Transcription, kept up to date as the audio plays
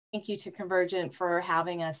Thank you to Convergint for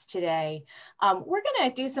having us today. We're going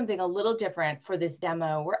to do something a little different for this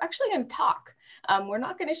demo. We're actually going to talk. We're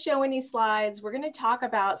not going to show any slides. We're going to talk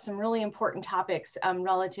about some really important topics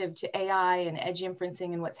relative to AI and edge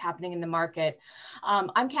inferencing and what's happening in the market.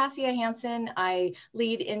 I'm Kasia Hanson. I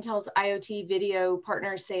lead Intel's IoT video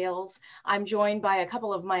partner sales. I'm joined by a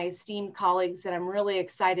couple of my esteemed colleagues that I'm really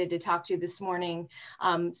excited to talk to this morning.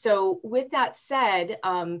 So with that said,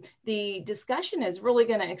 the discussion is really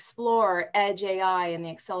going to explore edge AI and the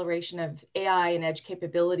acceleration of AI and edge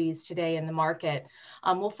capabilities today in the market.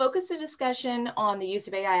 We'll focus the discussion on the use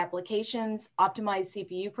of AI applications, optimized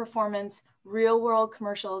CPU performance, real-world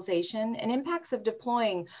commercialization, and impacts of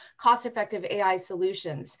deploying cost-effective AI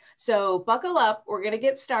solutions. So buckle up, we're going to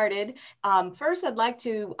get started. First, I'd like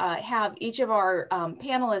to have each of our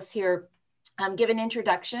panelists here give an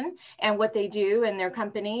introduction and what they do in their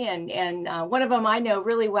company. And one of them I know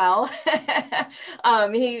really well.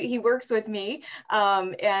 He works with me,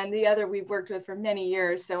 and the other we've worked with for many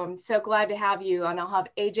years. So I'm so glad to have you. And I'll have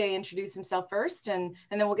AJ introduce himself first, and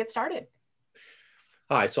then we'll get started.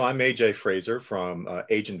 Hi, so I'm AJ Frazer from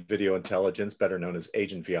Agent Video Intelligence, better known as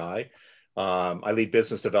AgentVi. I lead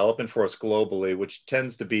business development for us globally, which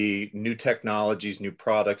tends to be new technologies, new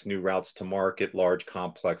products, new routes to market, large,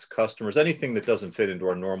 complex customers. Anything that doesn't fit into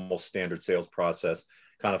our normal standard sales process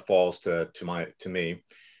kind of falls to me.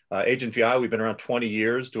 AgentVi, we've been around 20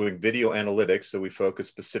 years doing video analytics, so we focus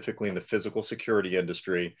specifically in the physical security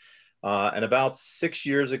industry. And about 6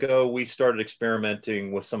 years ago, we started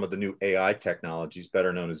experimenting with some of the new AI technologies,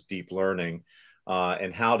 better known as deep learning,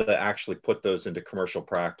 and how to actually put those into commercial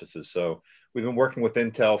practices. So we've been working with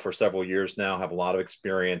Intel for several years now, have a lot of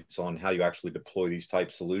experience on how you actually deploy these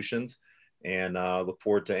type solutions, and look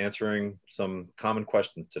forward to answering some common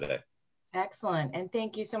questions today. Excellent. And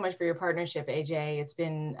thank you so much for your partnership, AJ. It's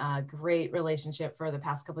been a great relationship for the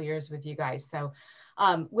past couple of years with you guys. So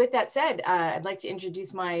with that said, I'd like to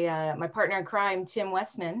introduce my, my partner in crime, Tim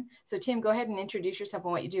Westman. So Tim, go ahead and introduce yourself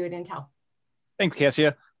and what you do at Intel. Thanks,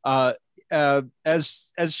 Kasia.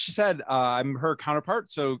 As she said, I'm her counterpart.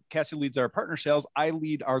 So Kasia leads our partner sales. I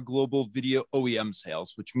lead our global video OEM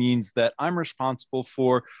sales, which means that I'm responsible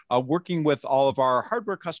for working with all of our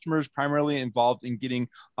hardware customers, primarily involved in getting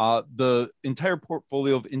the entire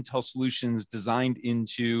portfolio of Intel solutions designed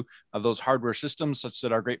into those hardware systems, such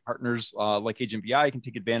that our great partners like AgentVi can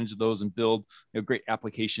take advantage of those and build great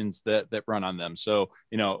applications that run on them. So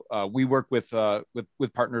we work with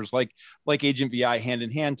partners like AgentVi hand in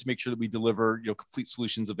hand to make sure that we deliver complete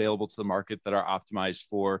solutions available to the market that are optimized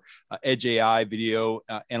for edge AI, video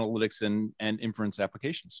analytics, and inference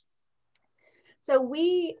applications. So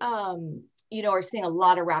we are seeing a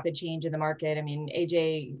lot of rapid change in the market. I mean,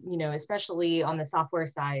 AJ, especially on the software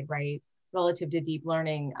side, right, relative to deep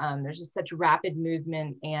learning, there's just such rapid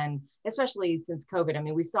movement, and especially since COVID. I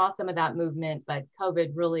mean, we saw some of that movement, but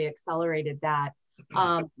COVID really accelerated that.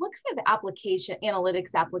 What kind of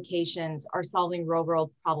analytics applications are solving real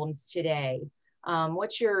world problems today?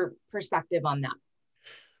 What's your perspective on that?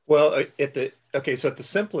 Well, at the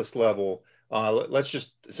simplest level, so I'm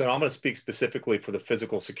going to speak specifically for the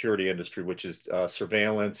physical security industry, which is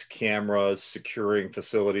surveillance, cameras, securing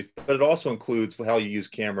facilities, but it also includes how you use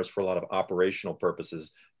cameras for a lot of operational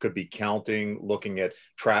purposes. Could be counting, looking at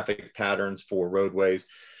traffic patterns for roadways.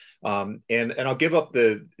 And I'll give up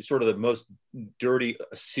the sort of the most dirty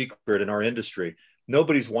secret in our industry.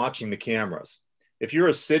 Nobody's watching the cameras. If you're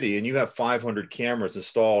a city and you have 500 cameras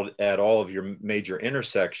installed at all of your major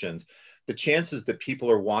intersections, the chances that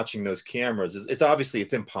people are watching those cameras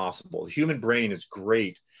it's impossible. The human brain is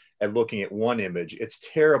great at looking at one image. It's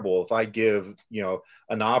terrible if I give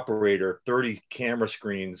an operator 30 camera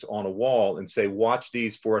screens on a wall and say, watch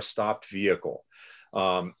these for a stopped vehicle.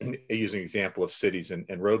 Using an example of cities and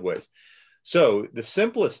roadways. So the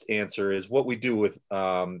simplest answer is what we do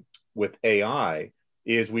with AI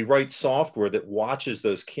is we write software that watches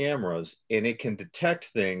those cameras, and it can detect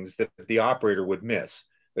things that the operator would miss.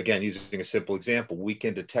 Again, using a simple example, we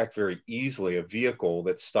can detect very easily a vehicle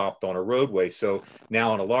that's stopped on a roadway. So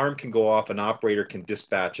now an alarm can go off, an operator can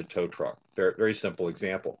dispatch a tow truck. Very, very simple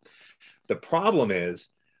example. The problem is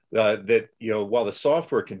that while the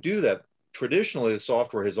software can do that, traditionally, the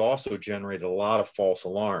software has also generated a lot of false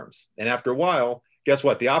alarms. And after a while, guess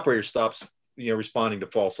what? The operator stops responding to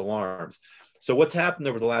false alarms. So what's happened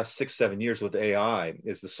over the last 6-7 years with AI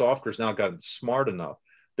is the software's now gotten smart enough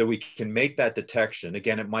that we can make that detection.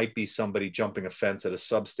 Again, it might be somebody jumping a fence at a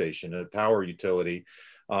substation, at a power utility.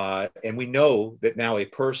 And we know that now a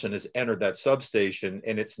person has entered that substation,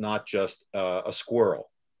 and it's not just a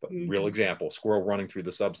squirrel. Real example, squirrel running through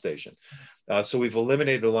the substation. So we've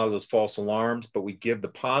eliminated a lot of those false alarms, but we give the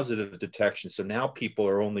positive detection. So now people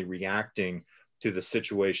are only reacting to the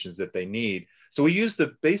situations that they need. So we use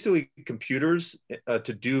the basically computers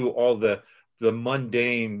to do all the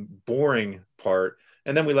mundane, boring part,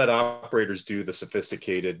 and then we let operators do the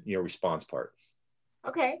sophisticated, response part.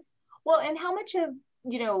 Okay. Well, and how much of,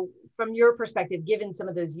 from your perspective, given some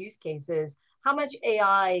of those use cases, how much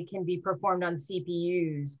AI can be performed on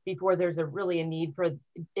CPUs before there's really a need for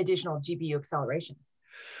additional GPU acceleration?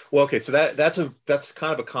 Well, okay, so that's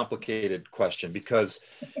kind of a complicated question because,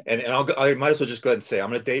 and I might as well just go ahead and say I'm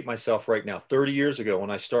going to date myself right now. 30 years ago,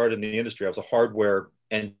 when I started in the industry, I was a hardware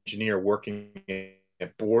engineer working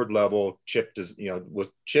at board level with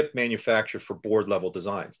chip manufacture for board level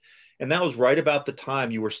designs, and that was right about the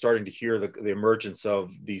time you were starting to hear the emergence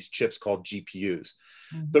of these chips called GPUs.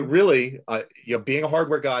 But really, being a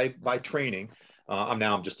hardware guy by training,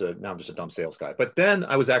 I'm just a dumb sales guy. But then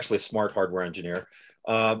I was actually a smart hardware engineer.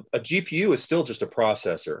 A GPU is still just a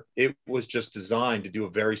processor. It was just designed to do a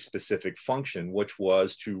very specific function, which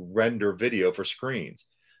was to render video for screens.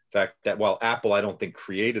 In fact, that while Apple, I don't think,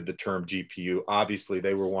 created the term GPU, obviously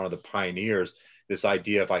they were one of the pioneers. This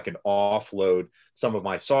idea if I can offload some of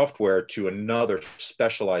my software to another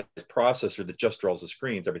specialized processor that just draws the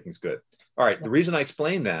screens, everything's good. All right, the reason I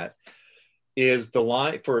explain that is the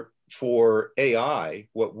line for AI,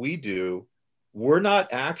 what we do, we're not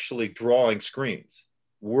actually drawing screens.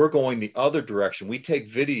 We're going the other direction. We take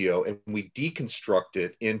video and we deconstruct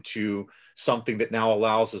it into something that now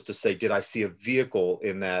allows us to say, did I see a vehicle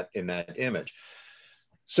in that image?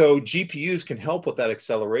 So GPUs can help with that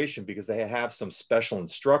acceleration because they have some special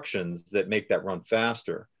instructions that make that run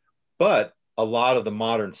faster. But a lot of the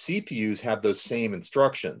modern CPUs have those same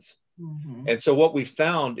instructions. And so what we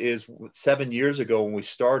found is 7 years ago when we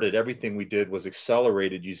started, everything we did was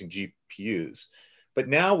accelerated using GPUs. But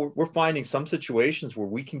now we're finding some situations where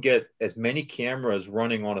we can get as many cameras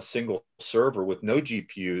running on a single server with no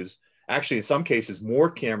GPUs, actually in some cases more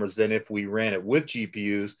cameras than if we ran it with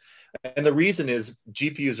GPUs. And the reason is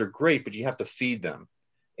GPUs are great, but you have to feed them.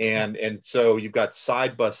 And so you've got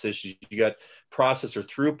side bus issues, you got processor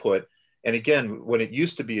throughput. And again, when it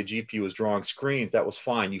used to be a GPU was drawing screens, that was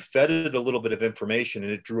fine. You fed it a little bit of information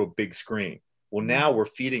and it drew a big screen. Well, now we're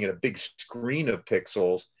feeding it a big screen of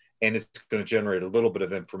pixels and it's going to generate a little bit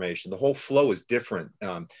of information. The whole flow is different.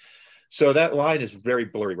 So that line is very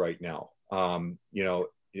blurry right now.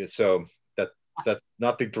 So that's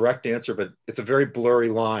not the direct answer, but it's a very blurry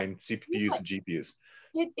line, CPUs and GPUs.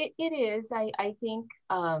 It is. I think,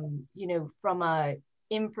 from a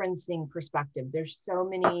inferencing perspective, there's so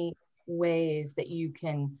many ways that you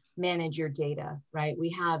can manage your data, right? We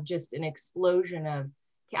have just an explosion of,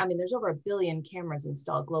 there's over 1 billion cameras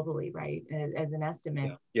installed globally, right? As an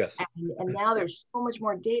estimate. Yeah. Yes. And now there's so much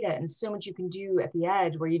more data and so much you can do at the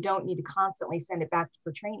edge where you don't need to constantly send it back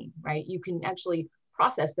for training, right? You can actually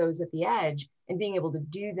process those at the edge, and being able to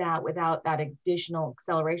do that without that additional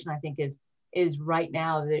acceleration, I think is right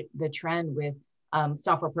now the trend with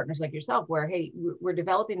software partners like yourself, where, hey, we're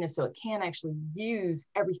developing this so it can actually use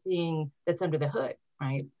everything that's under the hood,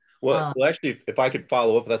 right? Well, actually, if I could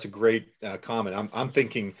follow up, that's a great comment. I'm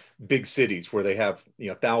thinking big cities where they have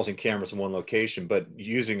 1,000 cameras in one location, but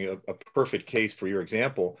using a perfect case for your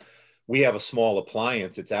example, we have a small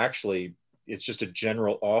appliance. It's just a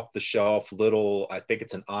general off-the-shelf little, I think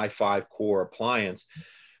it's an i5 core appliance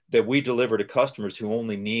that we deliver to customers who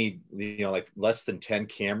only need like less than 10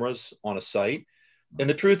 cameras on a site. And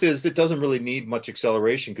the truth is, it doesn't really need much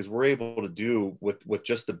acceleration because we're able to do with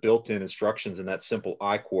just the built-in instructions and that simple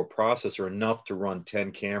iCore processor enough to run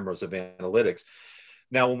 10 cameras of analytics.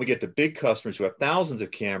 Now, when we get to big customers who have thousands of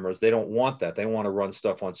cameras, they don't want that. They want to run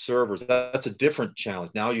stuff on servers. That's a different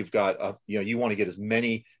challenge. Now you've got, you want to get as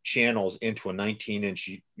many channels into a 19-inch,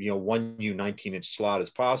 1U 19-inch slot as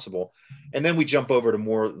possible. And then we jump over to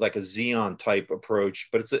more like a Xeon type approach,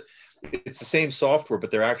 but it's the same software,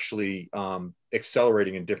 but they're actually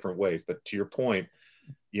accelerating in different ways. But to your point,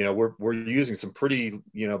 we're using some pretty,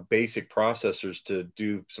 basic processors to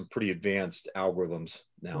do some pretty advanced algorithms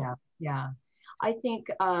now. Yeah. I think,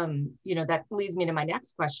 that leads me to my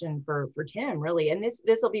next question for Tim, really. And this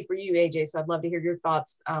will be for you, AJ. So I'd love to hear your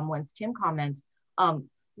thoughts once Tim comments.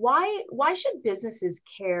 Why should businesses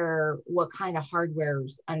care what kind of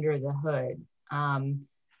hardware's under the hood?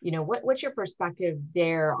 What's your perspective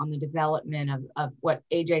there on the development of what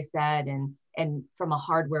AJ said, and from a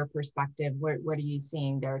hardware perspective, what are you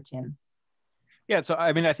seeing there, Tim? Yeah, so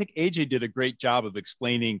I think AJ did a great job of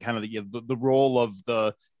explaining kind of the role of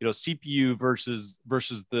the CPU versus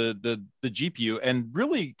the GPU, and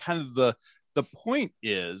really kind of The point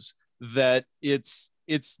is that it's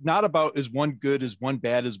not about is one good, is one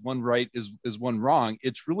bad, is one right, is one wrong.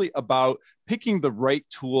 It's really about picking the right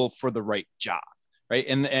tool for the right job. Right.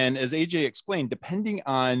 And as AJ explained, depending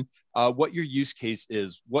on what your use case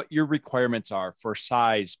is, what your requirements are for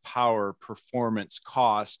size, power, performance,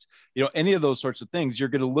 cost, any of those sorts of things, you're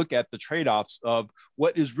going to look at the trade-offs of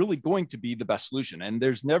what is really going to be the best solution. And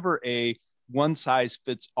there's never a one size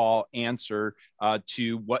fits all answer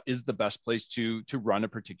to what is the best place to run a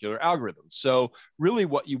particular algorithm. So really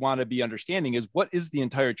what you want to be understanding is what is the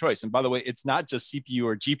entire choice. And by the way, it's not just CPU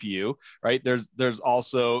or GPU, right? There's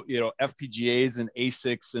also, FPGAs and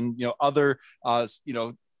ASICs and, other,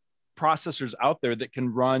 processors out there that can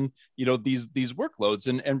run, these workloads.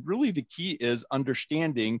 And really the key is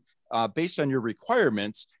understanding based on your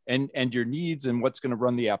requirements and your needs and what's going to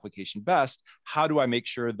run the application best, how do I make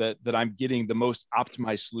sure that I'm getting the most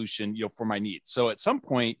optimized solution, for my needs? So at some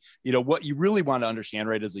point, what you really want to understand,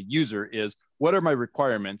 right, as a user is what are my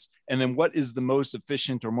requirements, and then what is the most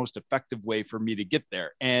efficient or most effective way for me to get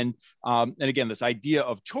there? And again, this idea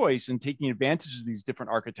of choice and taking advantage of these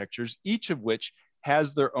different architectures, each of which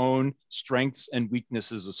has their own strengths and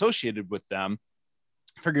weaknesses associated with them,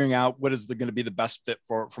 figuring out what is going to be the best fit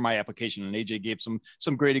for my application. And AJ gave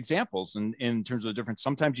some great examples in terms of the difference.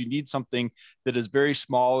 Sometimes you need something that is very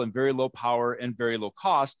small and very low power and very low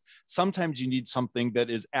cost. Sometimes you need something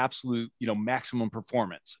that is absolute, maximum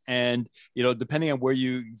performance. And, depending on where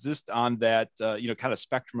you exist on that, kind of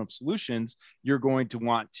spectrum of solutions, you're going to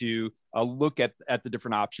want to look at the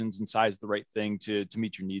different options and size the right thing to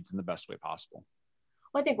meet your needs in the best way possible.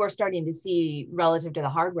 Well, I think we're starting to see relative to the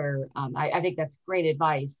hardware. I think that's great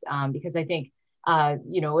advice because I think,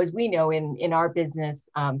 as we know in our business,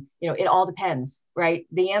 it all depends, right?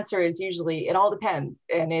 The answer is usually it all depends.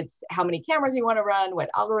 And it's how many cameras you want to run, what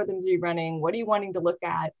algorithms are you running, what are you wanting to look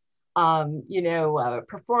at,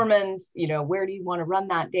 performance, where do you want to run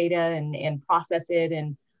that data and process it?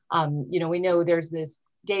 And, we know there's this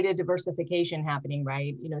data diversification happening,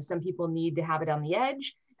 right? Some people need to have it on the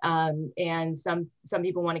edge. And some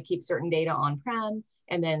people want to keep certain data on-prem,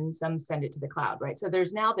 and then some send it to the cloud, right? So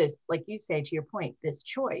there's now this, like you say, to your point, this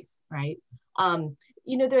choice, right?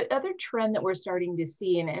 The other trend that we're starting to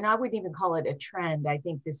see, and I wouldn't even call it a trend, I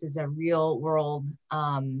think this is a real world,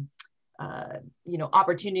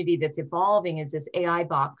 opportunity that's evolving, is this AI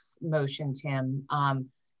box motion, Tim.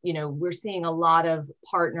 We're seeing a lot of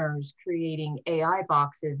partners creating AI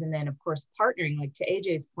boxes, and then of course partnering, like to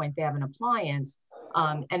AJ's point, they have an appliance,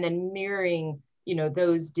 and then mirroring,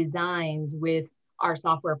 those designs with our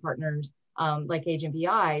software partners like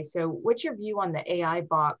AgentVi. So what's your view on the AI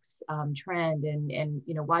box trend, and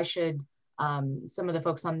why should some of the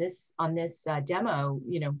folks on this demo,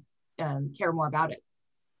 care more about it?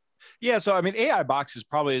 Yeah, so I mean, AI box is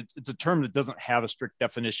probably it's a term that doesn't have a strict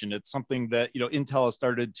definition. It's something that Intel has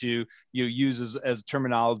started to use as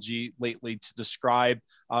terminology lately to describe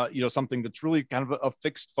something that's really kind of a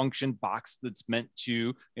fixed function box that's meant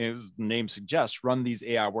to, as the name suggests, run these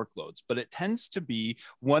AI workloads. But it tends to be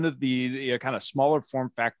one of the kind of smaller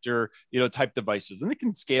form factor type devices, and it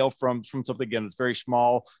can scale from something again that's very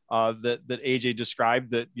small that AJ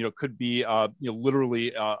described that could be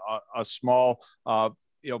literally a small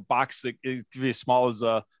box that could be as small as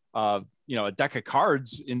a deck of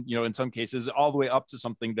cards in some cases, all the way up to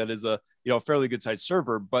something that is a fairly good sized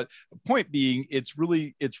server. But the point being, it's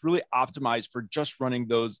really optimized for just running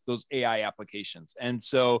those AI applications. And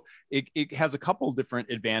so it has a couple of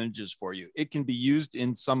different advantages for you. It can be used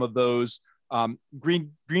in some of those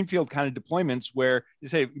greenfield kind of deployments where you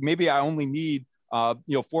say, maybe I only need 4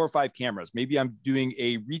 or 5 cameras. Maybe I'm doing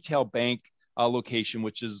a retail bank location,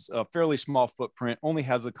 which is a fairly small footprint, only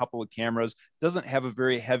has a couple of cameras, doesn't have a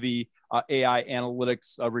very heavy AI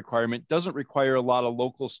analytics requirement, doesn't require a lot of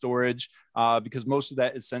local storage because most of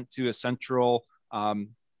that is sent to a central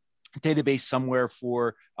database somewhere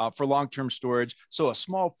for long-term storage. So a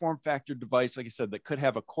small form factor device, like I said, that could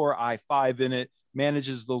have a Core i5 in it,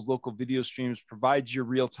 manages those local video streams, provides your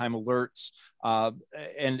real-time alerts,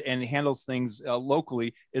 and handles things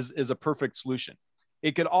locally is a perfect solution.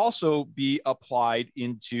 It could also be applied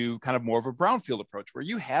into kind of more of a brownfield approach where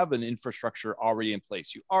you have an infrastructure already in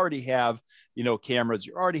place. You already have, cameras,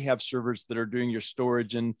 you already have servers that are doing your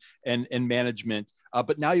storage and management,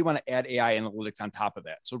 but now you want to add AI analytics on top of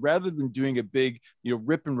that. So rather than doing a big,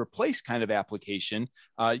 rip and replace kind of application,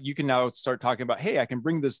 you can now start talking about, hey, I can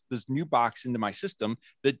bring this new box into my system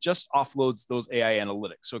that just offloads those AI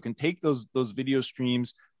analytics. So it can take those video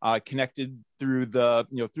streams connected through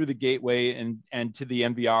the gateway and to the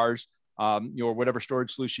NVRs, or whatever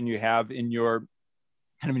storage solution you have in your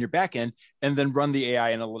kind of in your back end, and then run the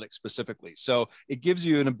AI analytics specifically. So it gives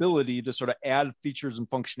you an ability to sort of add features and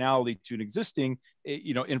functionality to an existing,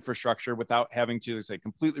 infrastructure without having to say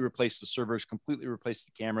completely replace the servers, completely replace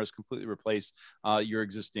the cameras, completely replace your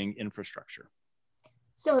existing infrastructure.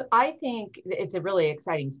 So I think it's a really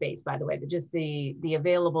exciting space, by the way, just the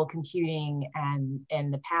available computing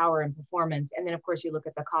and the power and performance. And then of course you look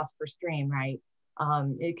at the cost per stream, right?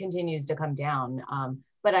 It continues to come down.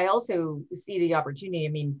 But I also see the opportunity.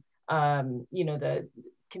 I mean, the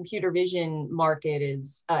computer vision market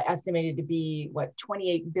is estimated to be what,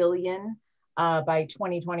 28 billion by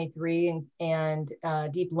 2023, and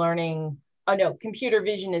deep learning. Oh no, computer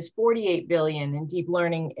vision is 48 billion, and deep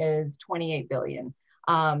learning is 28 billion.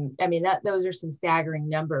 I mean, those are some staggering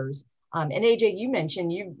numbers. And AJ, you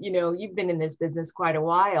mentioned you've been in this business quite a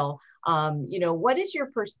while. What is your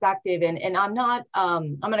perspective? And I'm going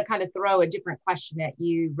to kind of throw a different question at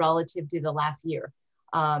you relative to the last year.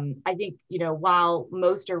 I think, while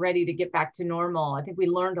most are ready to get back to normal, I think we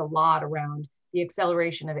learned a lot around the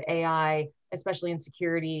acceleration of AI, especially in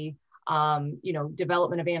security,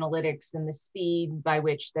 development of analytics and the speed by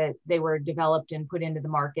which that they were developed and put into the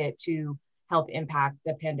market to help impact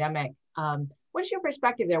the pandemic. What's your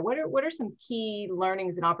perspective there? What are some key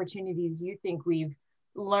learnings and opportunities you think we've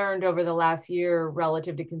learned over the last year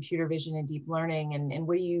relative to computer vision and deep learning? And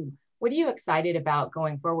what are you excited about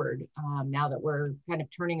going forward now that we're kind of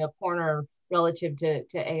turning a corner relative to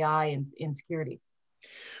AI in security?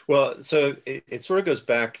 Well, so it sort of goes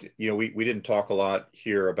back, we didn't talk a lot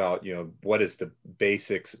here about, what is the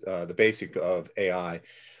basic of AI.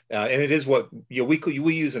 And it is what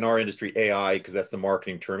we use in our industry, AI, because that's the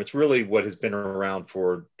marketing term. It's really what has been around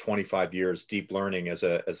for 25 years, deep learning as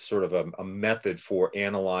sort of a method for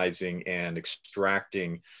analyzing and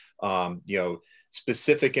extracting,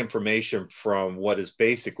 specific information from what is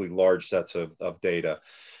basically large sets of data.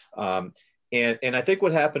 And I think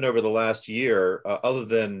what happened over the last year, other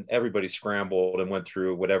than everybody scrambled and went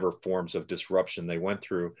through whatever forms of disruption they went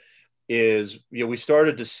through, is we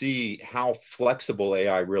started to see how flexible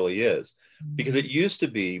AI really is. Because it used to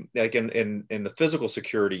be like in the physical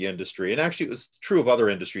security industry, and actually it was true of other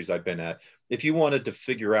industries I've been at, if you wanted to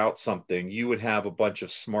figure out something, you would have a bunch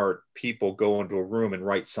of smart people go into a room and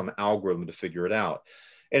write some algorithm to figure it out.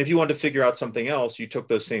 And if you wanted to figure out something else, you took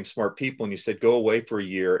those same smart people and you said, go away for a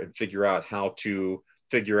year and figure out how to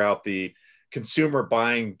figure out the consumer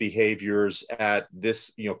buying behaviors at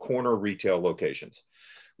this, corner retail locations.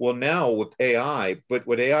 Well, now with AI, but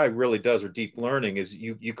what AI really does, or deep learning, is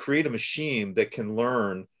you create a machine that can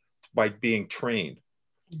learn by being trained.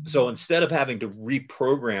 Mm-hmm. So instead of having to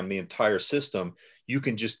reprogram the entire system, you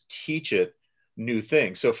can just teach it new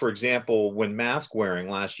things. So for example, when mask wearing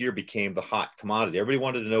last year became the hot commodity, everybody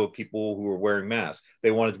wanted to know people who were wearing masks. They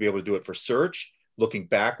wanted to be able to do it for search, looking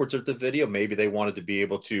backwards at the video. Maybe they wanted to be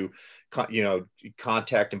able to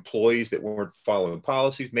contact employees that weren't following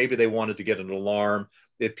policies. Maybe they wanted to get an alarm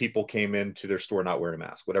if people came into their store not wearing a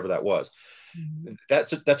mask, whatever that was. Mm-hmm.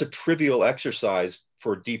 That's a trivial exercise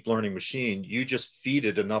for a deep learning machine. You just feed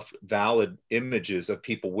it enough valid images of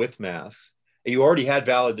people with masks. You already had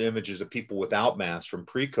valid images of people without masks from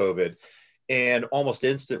pre-COVID, and almost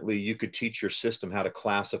instantly you could teach your system how to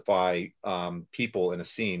classify people in a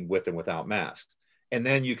scene with and without masks. And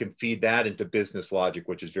then you can feed that into business logic,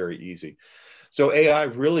 which is very easy. So AI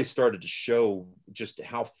really started to show just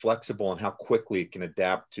how flexible and how quickly it can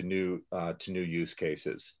adapt to new use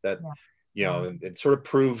cases. And sort of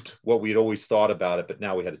proved what we'd always thought about it, but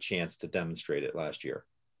now we had a chance to demonstrate it last year.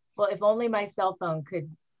 Well, if only my cell phone could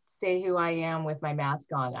say who I am with my mask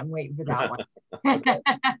on. I'm waiting for that one.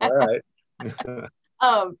 All right.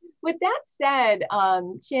 With that said,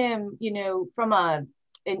 Tim, from an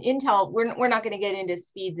Intel, we're not going to get into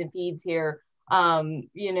speeds and feeds here.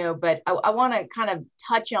 But I want to kind of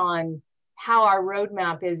touch on how our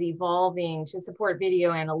roadmap is evolving to support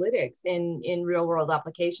video analytics in real world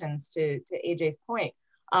applications. To AJ's point,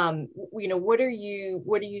 what are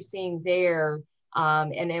you seeing there,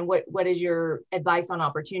 and then what is your advice on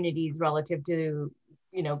opportunities relative to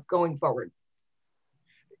going forward?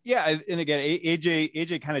 Yeah, and again,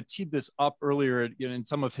 AJ kind of teed this up earlier in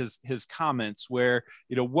some of his comments, where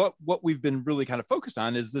what we've been really kind of focused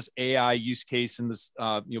on is this AI use case, and this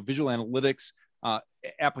visual analytics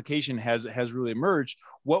application has really emerged.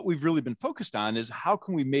 What we've really been focused on is how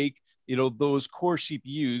can we make those core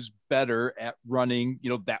CPUs better at running,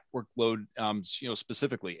 that workload,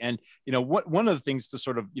 specifically. And, one of the things to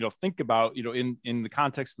sort of, think about, in the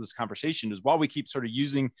context of this conversation is while we keep sort of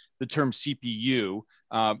using the term CPU,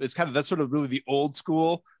 it's kind of, that's sort of really the old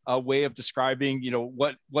school way of describing,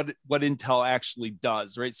 what Intel actually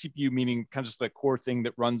does, right? CPU meaning kind of just the core thing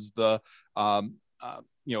that runs the,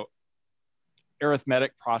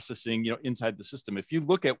 arithmetic processing, inside the system. If you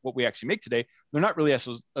look at what we actually make today, they're not really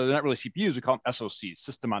CPUs. We call them SoCs,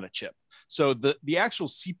 system on a chip. So the actual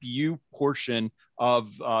CPU portion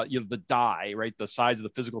of the die, right, the size of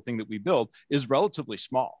the physical thing that we build is relatively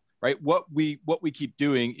small. Right. What we keep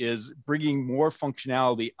doing is bringing more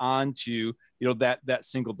functionality onto that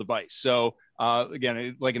single device. So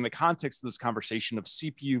again, like in the context of this conversation of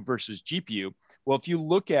CPU versus GPU, well, if you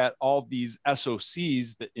look at all these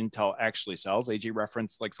SoCs that Intel actually sells, AJ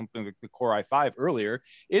referenced like something like the Core i5 earlier,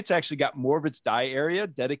 it's actually got more of its die area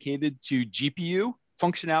dedicated to GPU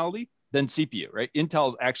functionality than CPU, right? Intel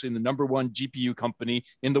is actually the #1 GPU company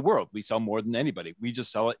in the world. We sell more than anybody. We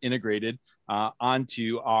just sell it integrated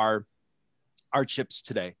onto our chips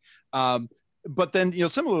today. But then,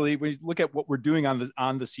 similarly, when you look at what we're doing on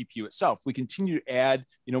the CPU itself, we continue to add,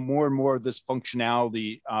 more and more of this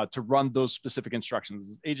functionality to run those specific instructions.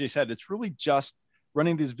 As AJ said, it's really just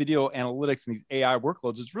running these video analytics and these AI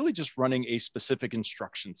workloads. It's really just running a specific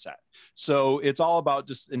instruction set. So it's all about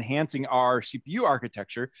just enhancing our CPU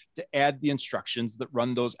architecture to add the instructions that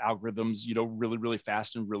run those algorithms, really, really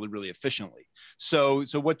fast and really, really efficiently. So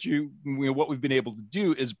what we've been able to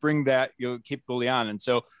do is bring that capability on. And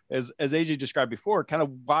so as AJ described before, kind of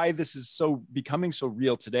why this is becoming so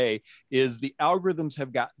real today is the algorithms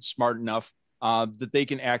have gotten smart enough that they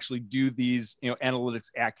can actually do these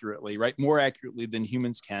analytics accurately, right? More accurately than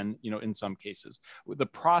humans can, in some cases. The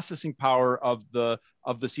processing power of the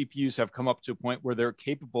CPUs have come up to a point where they're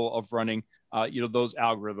capable of running, those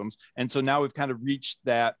algorithms. And so now we've kind of reached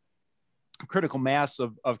that critical mass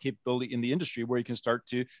of capability in the industry where you can start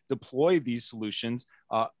to deploy these solutions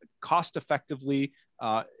cost effectively,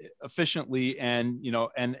 efficiently, and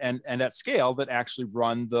at scale that actually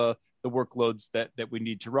run the workloads that we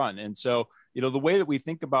need to run. And so the way that we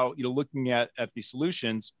think about looking at these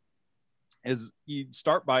solutions is you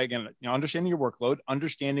start by, again, understanding your workload,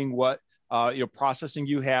 understanding what processing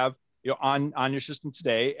you have on your system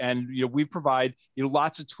today. And we provide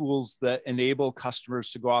lots of tools that enable customers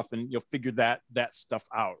to go off and figure that stuff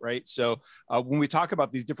out, right? So when we talk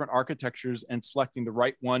about these different architectures and selecting the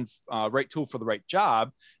right one, right tool for the right job,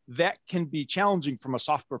 that can be challenging from a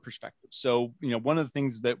software perspective. So one of the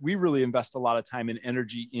things that we really invest a lot of time and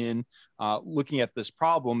energy in looking at this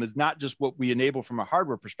problem is not just what we enable from a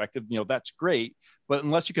hardware perspective. That's great, but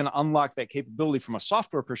unless you can unlock that capability from a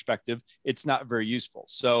software perspective, it's not very useful.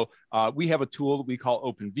 So we have a tool that we call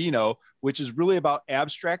OpenVINO, which is really about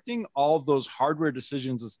abstracting all of those hardware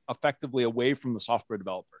decisions effectively away from the software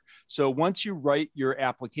developer. So once you write your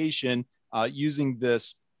application using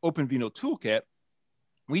this OpenVINO toolkit,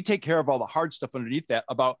 we take care of all the hard stuff underneath that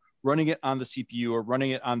about running it on the CPU or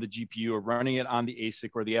running it on the GPU or running it on the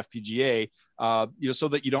ASIC or the FPGA, so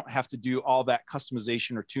that you don't have to do all that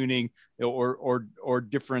customization or tuning or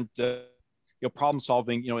different problem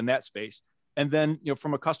solving, in that space. And then,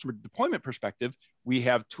 from a customer deployment perspective, we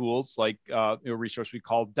have tools like a resource we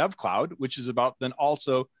call DevCloud, which is about then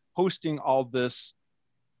also hosting all this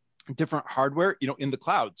different hardware, in the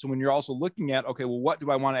cloud. So when you're also looking at, okay, well, what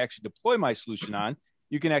do I want to actually deploy my solution on?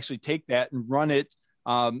 You can actually take that and run it,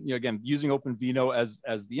 again, using OpenVINO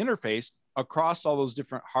as the interface across all those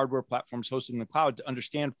different hardware platforms hosted in the cloud to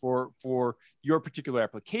understand for your particular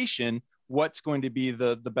application, what's going to be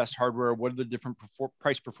the best hardware, what are the different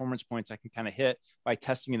price performance points I can kind of hit by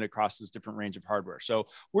testing it across this different range of hardware. So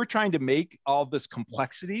we're trying to make all this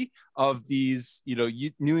complexity of these,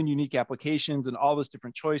 new and unique applications and all this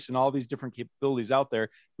different choice and all these different capabilities out there.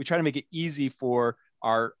 We try to make it easy for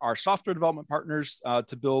our software development partners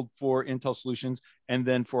to build for Intel solutions, and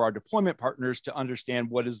then for our deployment partners to understand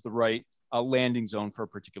what is the right landing zone for a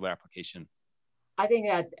particular application. I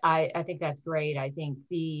think that's great. I think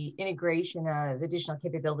the integration of additional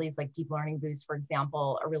capabilities like deep learning boosts, for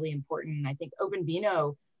example, are really important. I think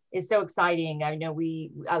OpenVINO is so exciting. I know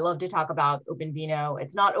I love to talk about OpenVINO.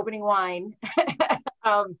 It's not opening wine.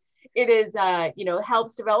 It is,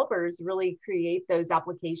 helps developers really create those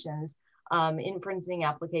applications, inferencing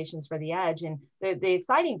applications for the edge. And the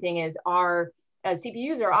exciting thing is our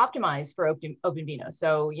CPUs are optimized for OpenVINO.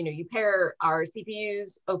 So, you pair our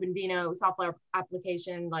CPUs, OpenVINO software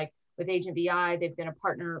application, like with AgentVi, they've been a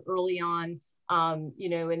partner early on, and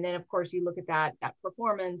then of course you look at that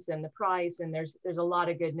performance and the price, and there's a lot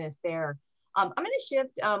of goodness there. I'm going to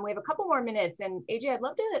shift. We have a couple more minutes, and AJ, I'd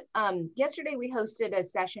love to. Yesterday, we hosted a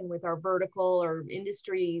session with our vertical or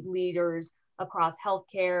industry leaders across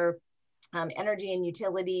healthcare, energy and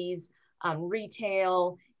utilities,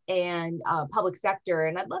 retail, and public sector.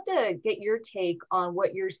 And I'd love to get your take on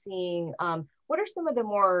what you're seeing. What are some of the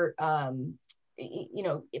more, from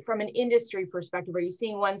an industry perspective, are you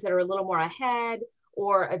seeing ones that are a little more ahead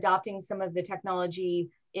or adopting some of the technology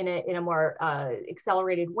in a more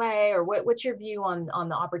accelerated way? Or what's your view on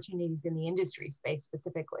the opportunities in the industry space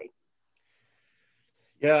specifically?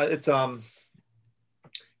 Yeah, it's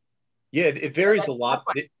it varies a lot.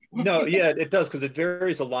 It does, because it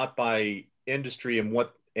varies a lot by industry and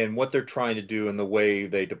what they're trying to do and the way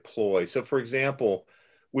they deploy. So for example,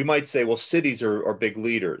 we might say, well, cities are big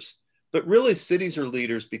leaders, but really cities are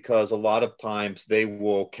leaders because a lot of times they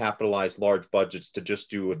will capitalize large budgets to just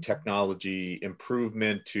do a technology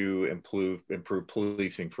improvement to improve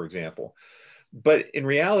policing, for example. But in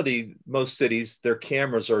reality, most cities, their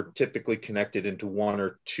cameras are typically connected into one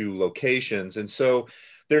or two locations. And so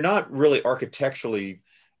they're not really architecturally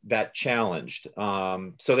that challenged.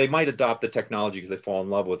 So they might adopt the technology because they fall in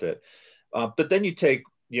love with it. But then you take,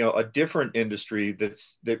 a different industry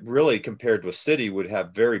that really, compared to a city, would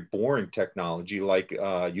have very boring technology like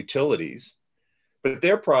utilities. But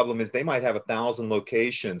their problem is they might have 1,000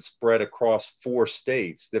 locations spread across 4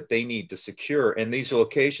 states that they need to secure. And these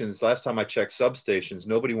locations, last time I checked substations,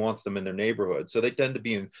 nobody wants them in their neighborhood. So they tend to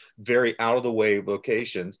be in very out of the way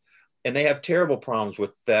locations. And they have terrible problems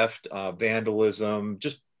with theft, vandalism,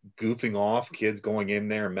 just goofing off, kids going in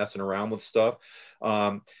there and messing around with stuff.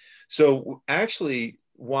 So actually,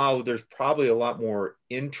 while there's probably a lot more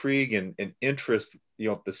intrigue and interest,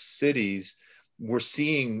 the cities, we're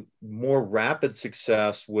seeing more rapid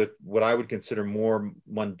success with what I would consider more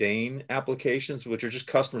mundane applications, which are just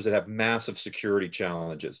customers that have massive security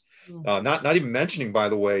challenges. Not even mentioning, by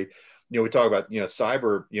the way, we talk about,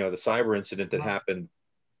 cyber, the cyber incident that happened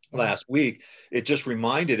last week. It just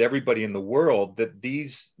reminded everybody in the world that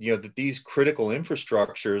these critical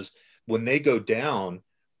infrastructures, when they go down,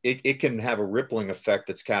 it can have a rippling effect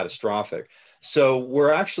that's catastrophic. So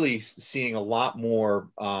we're actually seeing a lot more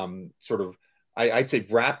I'd say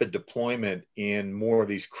rapid deployment in more of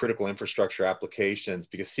these critical infrastructure applications,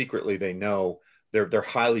 because secretly they know they're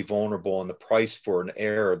highly vulnerable, and the price for an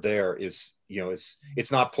error there is,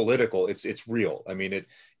 it's not political, it's real. I mean,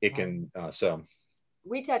 it can so.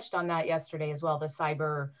 We touched on that yesterday as well, the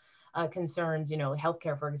cyber concerns,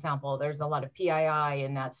 healthcare, for example. There's a lot of PII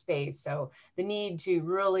in that space. So the need to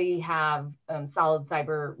really have solid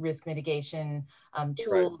cyber risk mitigation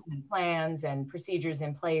tools and plans and procedures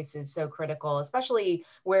in place is so critical, especially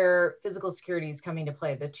where physical security is coming to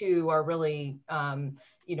play. The two are really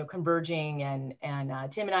converging, and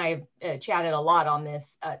Tim and I have chatted a lot on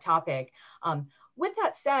this topic. With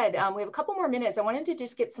that said, we have a couple more minutes. I wanted to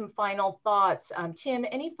just get some final thoughts. Tim,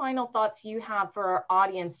 any final thoughts you have for our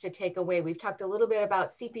audience to take away? We've talked a little bit about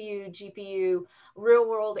CPU, GPU, real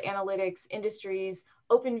world analytics, industries,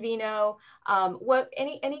 OpenVINO.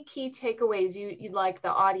 Any key takeaways you'd like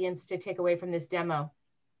the audience to take away from this demo?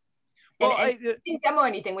 Well, and we didn't demo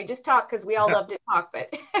anything. We just talked because we all love to talk,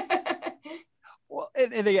 but. Well,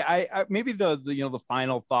 and I maybe the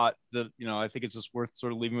final thought that I think it's just worth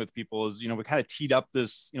sort of leaving with people is we kind of teed up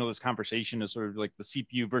this this conversation as sort of like the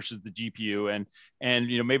CPU versus the GPU,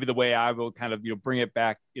 and maybe the way I will kind of bring it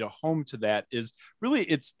back home to that is really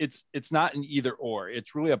it's not an either or.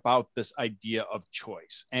 It's really about this idea of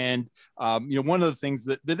choice. And one of the things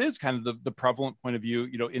that is kind of the prevalent point of view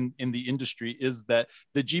in the industry is that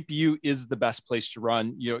the GPU is the best place to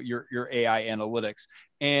run your AI analytics.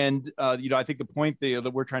 And I think the point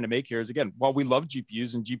that we're trying to make here is, again, while we love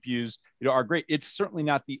GPUs and GPUs are great, it's certainly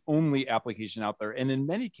not the only application out there. And in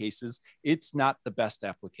many cases, it's not the best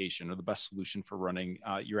application or the best solution for running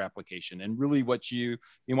your application. And really what you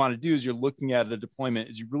want to do is you're looking at a deployment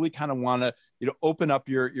is you really kind of want to open up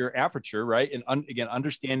your aperture, right? And again,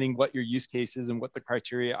 understanding what your use cases and what the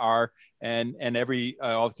criteria are, and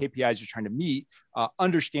all the KPIs you're trying to meet,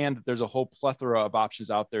 understand that there's a whole plethora of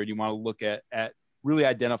options out there. And you want to look at really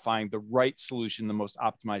identifying the right solution, the most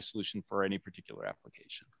optimized solution for any particular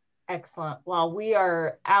application. Excellent. Well, we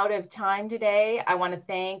are out of time today. I want to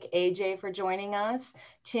thank AJ for joining us.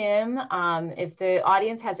 Tim, if the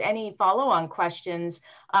audience has any follow-on questions,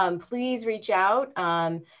 please reach out.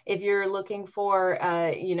 If you're looking for,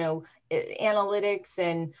 analytics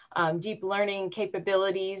and deep learning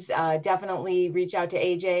capabilities, definitely reach out to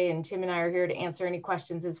AJ, and Tim and I are here to answer any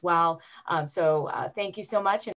questions as well. So thank you so much.